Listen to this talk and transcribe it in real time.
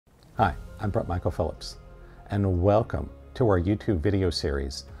I'm Michael Phillips, and welcome to our YouTube video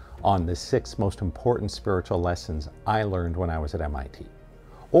series on the 6 most important spiritual lessons I learned when I was at MIT.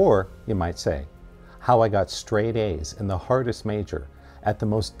 Or, you might say, how I got straight A's in the hardest major at the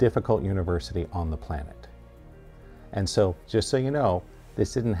most difficult university on the planet. And so, just so you know,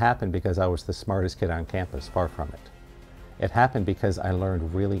 this didn't happen because I was the smartest kid on campus, far from it. It happened because I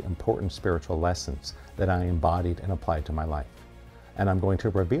learned really important spiritual lessons that I embodied and applied to my life. And I'm going to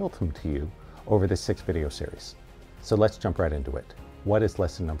reveal them to you over this 6 video series. So let's jump right into it. What is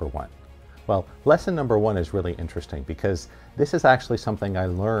lesson number 1? Well, lesson number 1 is really interesting because this is actually something I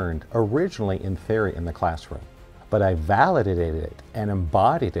learned originally in theory in the classroom, but I validated it and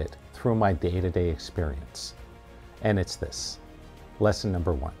embodied it through my day-to-day experience. And it's this. Lesson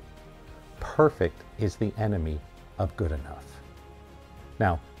number 1. Perfect is the enemy of good enough.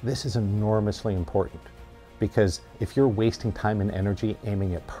 Now, this is enormously important because if you're wasting time and energy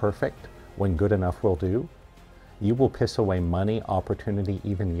aiming at perfect when good enough will do, you will piss away money, opportunity,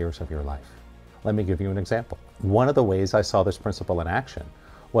 even years of your life. Let me give you an example. One of the ways I saw this principle in action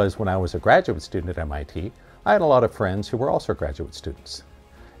was when I was a graduate student at MIT. I had a lot of friends who were also graduate students.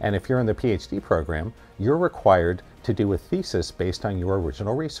 And if you're in the PhD program, you're required to do a thesis based on your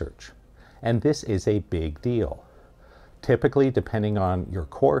original research. And this is a big deal. Typically, depending on your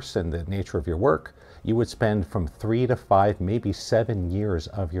course and the nature of your work, you would spend from 3 to 5, maybe 7 years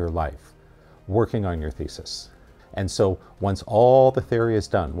of your life working on your thesis. And so once all the theory is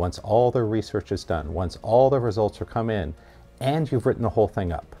done, once all the research is done, once all the results are come in, and you've written the whole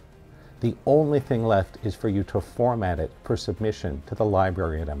thing up, the only thing left is for you to format it for submission to the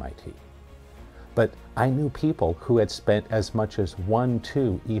library at MIT. But I knew people who had spent as much as 1,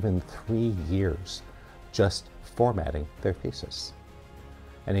 2, even 3 years just formatting their thesis.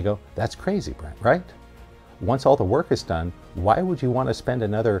 And you go, that's crazy, Brent, right? Once all the work is done, why would you want to spend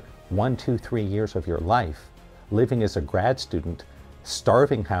another 1, 2, 3 years of your life living as a grad student,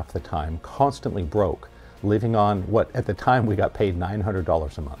 starving half the time, constantly broke, living on what at the time we got paid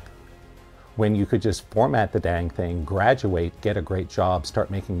 $900 a month, when you could just format the dang thing, graduate, get a great job,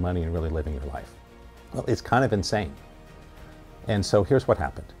 start making money and really living your life? Well, it's kind of insane. And so here's what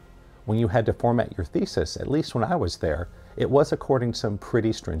happened. When you had to format your thesis, at least when I was there, it was according to some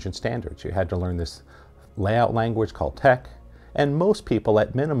pretty stringent standards. You had to learn this layout language called tech, and most people,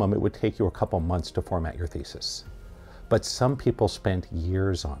 at minimum, it would take you a couple months to format your thesis. But some people spent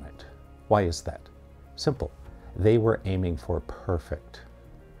years on it. Why is that? Simple. They were aiming for perfect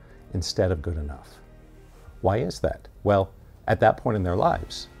instead of good enough. Why is that? Well, at that point in their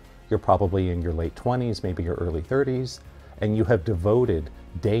lives, you're probably in your late 20s, maybe your early 30s, and you have devoted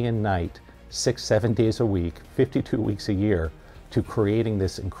day and night, 6, 7 days a week, 52 weeks a year to creating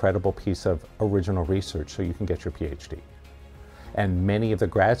this incredible piece of original research so you can get your PhD. And many of the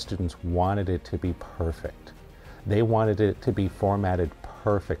grad students wanted it to be perfect. They wanted it to be formatted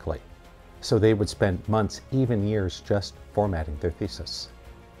perfectly. So they would spend months, even years, just formatting their thesis.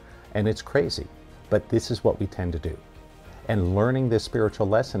 And it's crazy, but this is what we tend to do. And learning this spiritual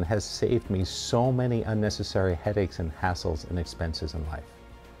lesson has saved me so many unnecessary headaches and hassles and expenses in life.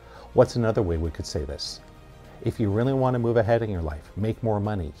 What's another way we could say this? If you really want to move ahead in your life, make more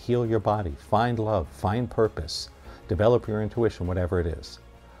money, heal your body, find love, find purpose, develop your intuition, whatever it is,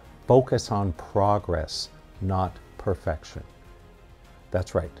 focus on progress, not perfection.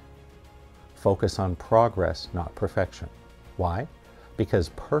 That's right. Focus on progress, not perfection. Why? Because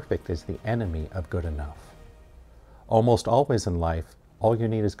perfect is the enemy of good enough. Almost always in life, all you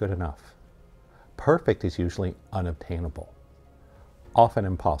need is good enough. Perfect is usually unobtainable, often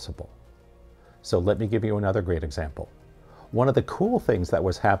impossible. So let me give you another great example. One of the cool things that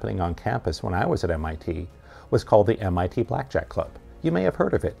was happening on campus when I was at MIT was called the MIT Blackjack Club. You may have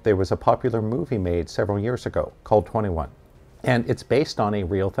heard of it. There was a popular movie made several years ago called 21, and it's based on a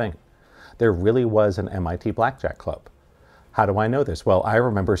real thing. There really was an MIT Blackjack Club. How do I know this? Well, I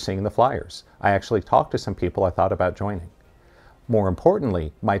remember seeing the flyers. I actually talked to some people I thought about joining. More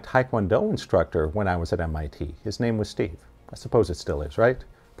importantly, my Taekwondo instructor when I was at MIT, his name was Steve. I suppose it still is, right?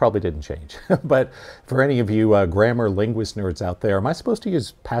 Probably didn't change. But for any of you grammar linguist nerds out there, am I supposed to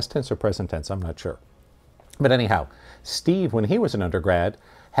use past tense or present tense? I'm not sure. But anyhow, Steve, when he was an undergrad,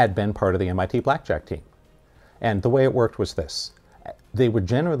 had been part of the MIT Blackjack team. And the way it worked was this. They would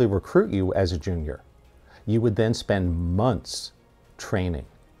generally recruit you as a junior. You would then spend months training,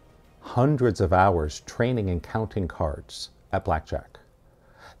 hundreds of hours training and counting cards at blackjack.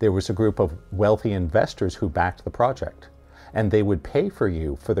 There was a group of wealthy investors who backed the project, and they would pay for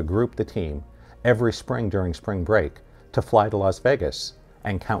you, for the group, the team, every spring during spring break to fly to Las Vegas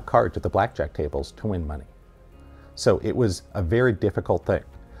and count cards at the blackjack tables to win money. So it was a very difficult thing.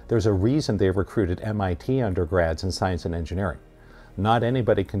 There's a reason they've recruited MIT undergrads in science and engineering. Not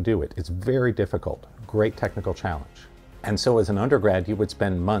anybody can do it. It's very difficult, great technical challenge. And so as an undergrad, you would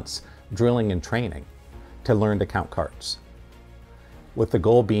spend months drilling and training to learn to count cards, with the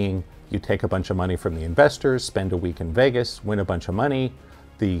goal being you take a bunch of money from the investors, spend a week in Vegas, win a bunch of money,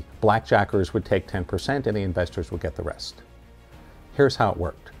 the blackjackers would take 10% and the investors would get the rest. Here's how it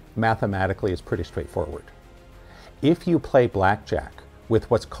worked. Mathematically, it's pretty straightforward. If you play blackjack with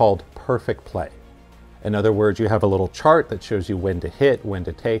what's called perfect play, in other words, you have a little chart that shows you when to hit, when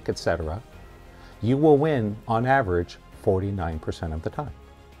to take, etc., you will win, on average, 49% of the time.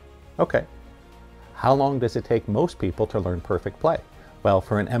 Okay, how long does it take most people to learn perfect play? Well,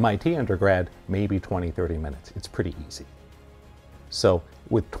 for an MIT undergrad, maybe 20, 30 minutes. It's pretty easy. So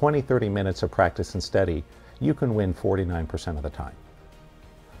with 20, 30 minutes of practice and study, you can win 49% of the time.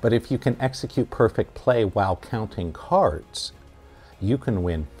 But if you can execute perfect play while counting cards, you can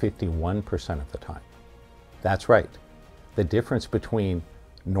win 51% of the time. That's right. The difference between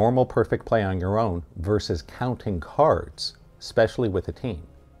normal perfect play on your own versus counting cards, especially with a team,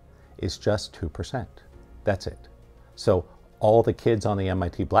 is just 2%. That's it. So all the kids on the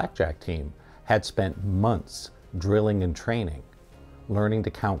MIT blackjack team had spent months drilling and training, learning to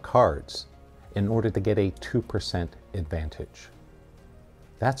count cards in order to get a 2% advantage.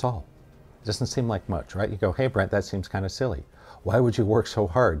 That's all. It doesn't seem like much, right? You go, hey, Brent, that seems kind of silly. Why would you work so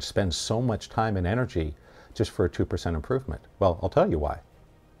hard, spend so much time and energy just for a 2% improvement? Well, I'll tell you why.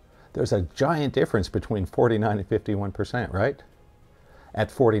 There's a giant difference between 49 and 51%, right? At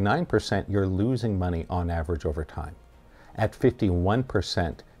 49%, you're losing money on average over time. At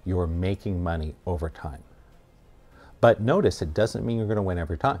 51%, you're making money over time. But notice, it doesn't mean you're going to win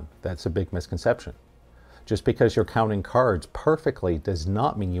every time. That's a big misconception. Just because you're counting cards perfectly does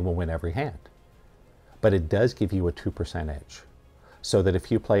not mean you will win every hand. But it does give you a 2% edge, so that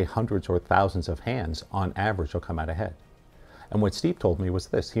if you play hundreds or thousands of hands, on average, you'll come out ahead. And what Steve told me was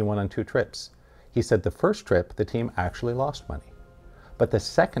this. He went on 2 trips. He said the first trip, the team actually lost money. But the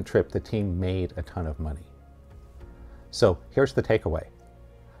second trip, the team made a ton of money. So here's the takeaway.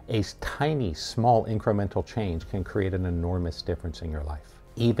 A tiny, small incremental change can create an enormous difference in your life,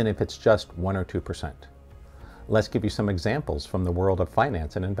 even if it's just 1 or 2%. Let's give you some examples from the world of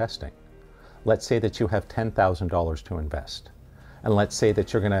finance and investing. Let's say that you have $10,000 to invest. And let's say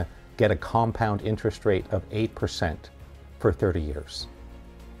that you're going to get a compound interest rate of 8% for 30 years.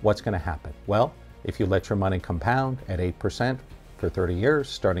 What's going to happen? Well, if you let your money compound at 8% for 30 years,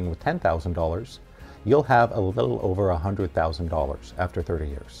 starting with $10,000, you'll have a little over $100,000 after 30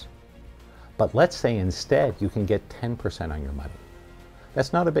 years. But let's say instead you can get 10% on your money.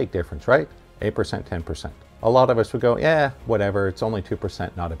 That's not a big difference, right? 8%, 10%. A lot of us would go, yeah, whatever, it's only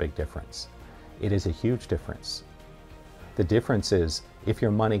 2%, not a big difference. It is a huge difference. The difference is if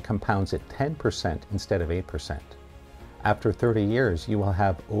your money compounds at 10% instead of 8%, after 30 years, you will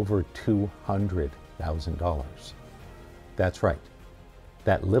have over $200,000. That's right.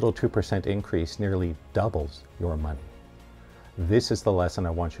 That little 2% increase nearly doubles your money. This is the lesson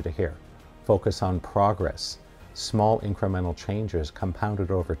I want you to hear. Focus on progress. Small incremental changes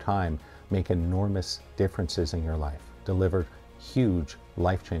compounded over time make enormous differences in your life, deliver huge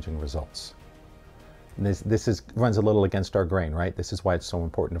life-changing results. And this runs a little against our grain, right? This is why it's so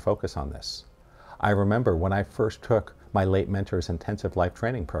important to focus on this. I remember when I first took my late mentor's intensive life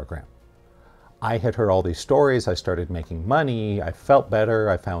training program. I had heard all these stories, I started making money, I felt better,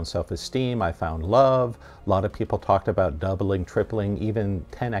 I found self-esteem, I found love. A lot of people talked about doubling, tripling, even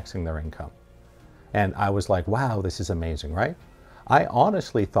 10xing their income. And I was like, wow, this is amazing, right? I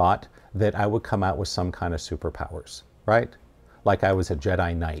honestly thought that I would come out with some kind of superpowers, right? Like I was a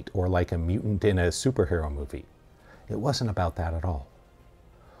Jedi Knight or like a mutant in a superhero movie. It wasn't about that at all.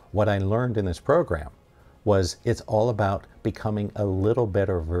 What I learned in this program was it's all about becoming a little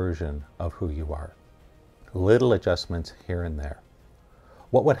better version of who you are. Little adjustments here and there.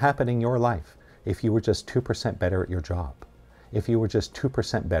 What would happen in your life if you were just 2% better at your job? If you were just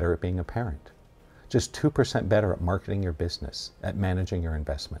 2% better at being a parent? Just 2% better at marketing your business, at managing your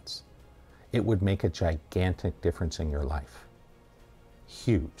investments? It would make a gigantic difference in your life.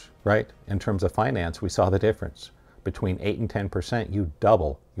 Huge, right? In terms of finance, we saw the difference. Between 8 and 10%, you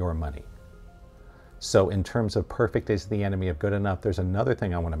double your money. So in terms of perfect is the enemy of good enough, there's another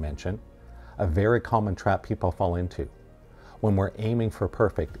thing I want to mention. A very common trap people fall into when we're aiming for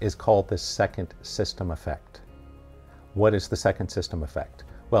perfect is called the second system effect. What is the second system effect?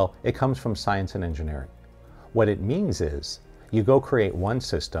 Well, it comes from science and engineering. What it means is you go create one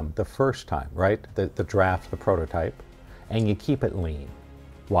system the first time, right? The draft, the prototype, and you keep it lean.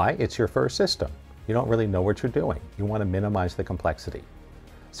 Why? It's your first system. You don't really know what you're doing. You want to minimize the complexity.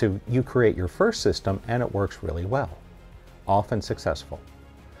 So you create your first system and it works really well, often successful.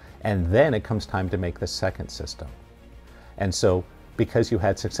 And then it comes time to make the second system. And so because you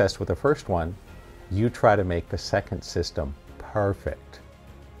had success with the first one, you try to make the second system perfect.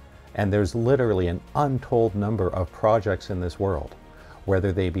 And there's literally an untold number of projects in this world,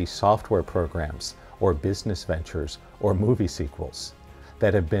 whether they be software programs or business ventures or movie sequels,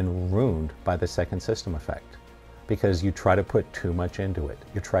 that have been ruined by the second system effect. Because you try to put too much into it.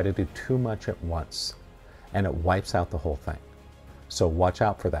 You try to do too much at once, and it wipes out the whole thing. So watch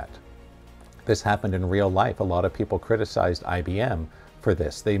out for that. This happened in real life. A lot of people criticized IBM for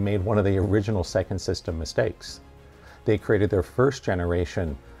this. They made one of the original second system mistakes. They created their first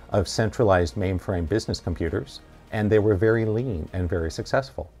generation of centralized mainframe business computers, and they were very lean and very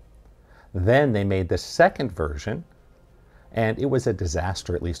successful. Then they made the second version, and it was a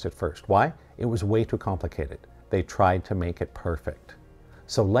disaster, at least at first. Why? It was way too complicated. They tried to make it perfect.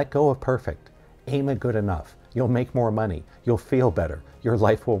 So let go of perfect. Aim at good enough. You'll make more money. You'll feel better. Your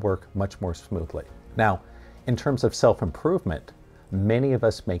life will work much more smoothly. Now, in terms of self-improvement, many of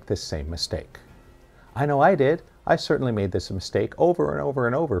us make this same mistake. I know I did. I certainly made this mistake over and over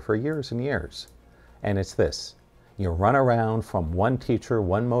and over for years and years. And it's this. You run around from one teacher,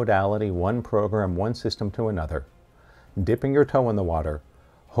 one modality, one program, one system to another, dipping your toe in the water,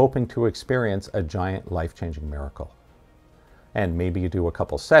 hoping to experience a giant life-changing miracle. And maybe you do a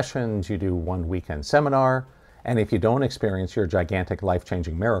couple sessions, you do one weekend seminar, and if you don't experience your gigantic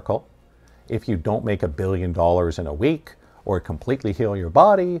life-changing miracle, if you don't make $1 billion in a week, or completely heal your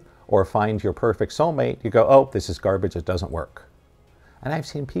body, or find your perfect soulmate, you go, oh, this is garbage, it doesn't work. And I've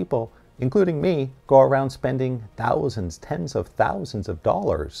seen people, including me, go around spending thousands, tens of thousands of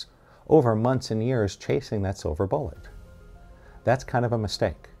dollars over months and years chasing that silver bullet. That's kind of a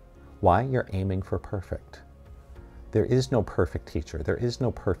mistake. Why? You're aiming for perfect. There is no perfect teacher. There is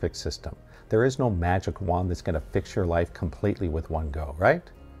no perfect system. There is no magic wand that's going to fix your life completely with one go, right?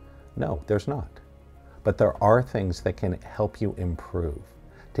 No, there's not. But there are things that can help you improve,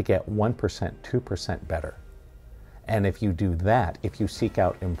 to get 1%, 2% better. And if you do that, if you seek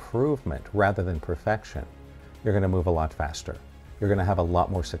out improvement rather than perfection, you're going to move a lot faster. You're going to have a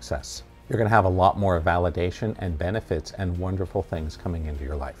lot more success. You're going to have a lot more validation and benefits and wonderful things coming into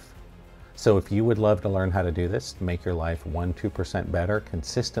your life. So if you would love to learn how to do this, to make your life 1%, 2% better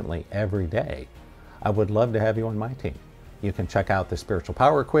consistently every day, I would love to have you on my team. You can check out the Spiritual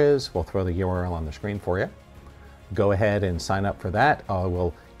Power Quiz. We'll throw the URL on the screen for you. Go ahead and sign up for that. I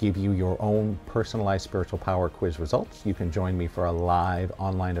will give you your own personalized Spiritual Power Quiz results. You can join me for a live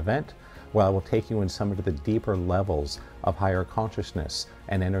online event where I will take you in some of the deeper levels of higher consciousness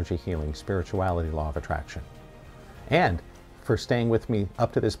and energy healing, spirituality, law of attraction. And for staying with me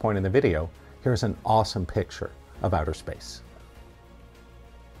up to this point in the video, here's an awesome picture of outer space.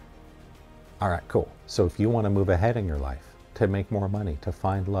 All right, cool. So if you want to move ahead in your life, to make more money, to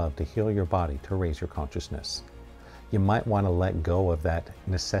find love, to heal your body, to raise your consciousness, you might want to let go of that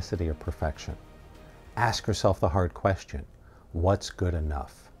necessity of perfection. Ask yourself the hard question, what's good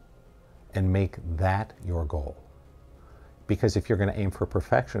enough? And make that your goal. Because if you're going to aim for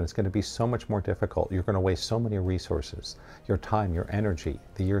perfection, it's going to be so much more difficult. You're going to waste so many resources, your time, your energy,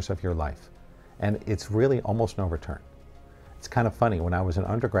 the years of your life. And it's really almost no return. It's kind of funny, when I was an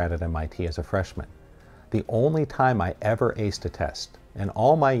undergrad at MIT as a freshman, the only time I ever aced a test, in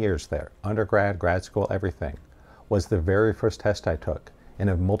all my years there, undergrad, grad school, everything, was the very first test I took in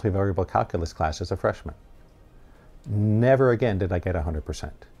a multivariable calculus class as a freshman. Never again did I get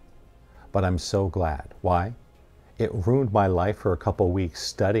 100%. But I'm so glad. Why? It ruined my life for a couple weeks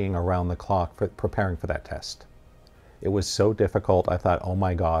studying around the clock for preparing for that test. It was so difficult, I thought, oh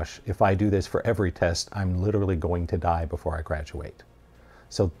my gosh, if I do this for every test, I'm literally going to die before I graduate.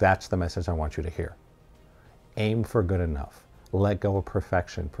 So that's the message I want you to hear. Aim for good enough. Let go of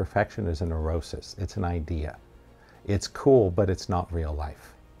perfection. Perfection is a neurosis. It's an idea. It's cool, but it's not real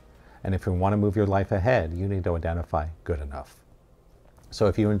life. And if you want to move your life ahead, you need to identify good enough. So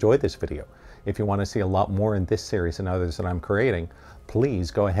if you enjoyed this video, if you want to see a lot more in this series and others that I'm creating,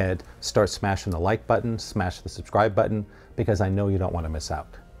 please go ahead, start smashing the like button, smash the subscribe button, because I know you don't want to miss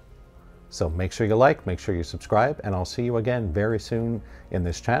out. So make sure you like, make sure you subscribe, and I'll see you again very soon in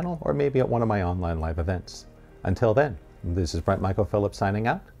this channel or maybe at one of my online live events. Until then, this is Brent Michael Phillips signing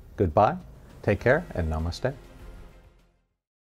out. Goodbye, take care, and namaste.